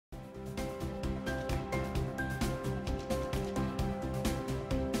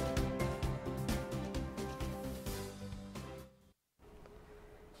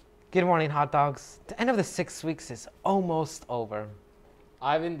Good morning, hot dogs. The end of the 6 weeks is almost over.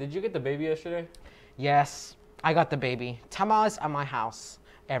 Ivan, did you get the baby yesterday? Yes, I got the baby. Tamales at my house,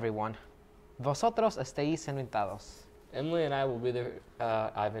 everyone. Vosotros estéis invitados. Emily and I will be there,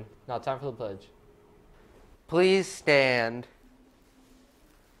 Ivan. Now time for the pledge. Please stand.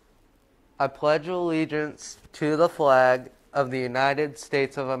 I pledge allegiance to the flag of the United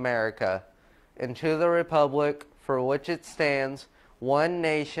States of America and to the republic for which it stands, one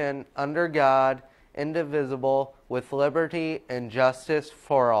nation, under God, indivisible, with liberty and justice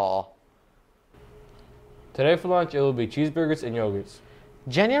for all. Today for lunch, it will be cheeseburgers and yogurts.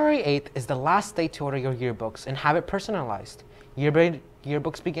 January 8th is the last day to order your yearbooks and have it personalized.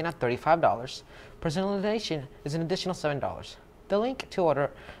 Yearbooks begin at $35. Personalization is an additional $7. The link to order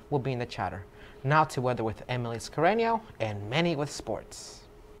will be in the chatter. Now to weather with Emily Scareno and Manny with sports.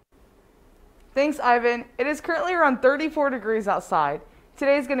 Thanks, Ivan. It is currently around 34 degrees outside.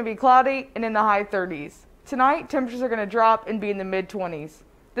 Today is going to be cloudy and in the high 30s. Tonight, temperatures are going to drop and be in the mid-20s.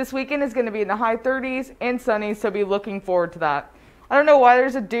 This weekend is going to be in the high 30s and sunny, so be looking forward to that. I don't know why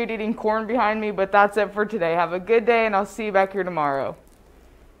there's a dude eating corn behind me, but that's it for today. Have a good day, and I'll see you back here tomorrow.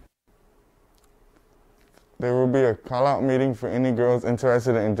 There will be a call-out meeting for any girls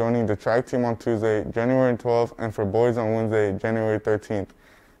interested in joining the track team on Tuesday, January 12th, and for boys on Wednesday, January 13th.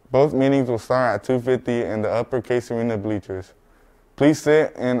 Both meetings will start at 2:50 in the upper Case Arena bleachers. Please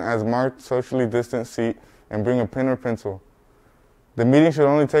sit in as marked socially distanced seat and bring a pen or pencil. The meeting should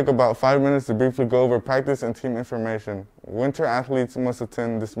only take about 5 minutes to briefly go over practice and team information. Winter athletes must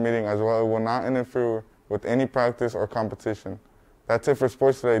attend this meeting as well. It will not interfere with any practice or competition. That's it for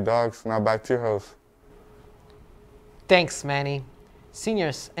sports today, dogs. Now back to your host. Thanks, Manny.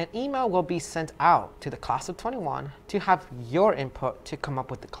 Seniors, an email will be sent out to the class of 21 to have your input to come up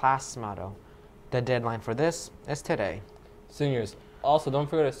with the class motto. The deadline for this is today. Seniors, also don't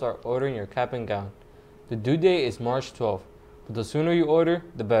forget to start ordering your cap and gown. The due date is March 12th, but the sooner you order,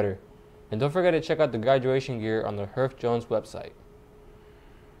 the better. And don't forget to check out the graduation gear on the Herff Jones website.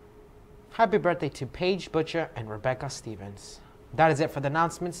 Happy birthday to Paige Butcher and Rebecca Stevens. That is it for the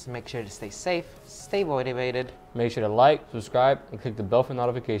announcements. Make sure to stay safe, stay motivated. Make sure to like, subscribe, and click the bell for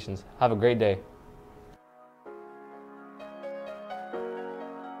notifications. Have a great day.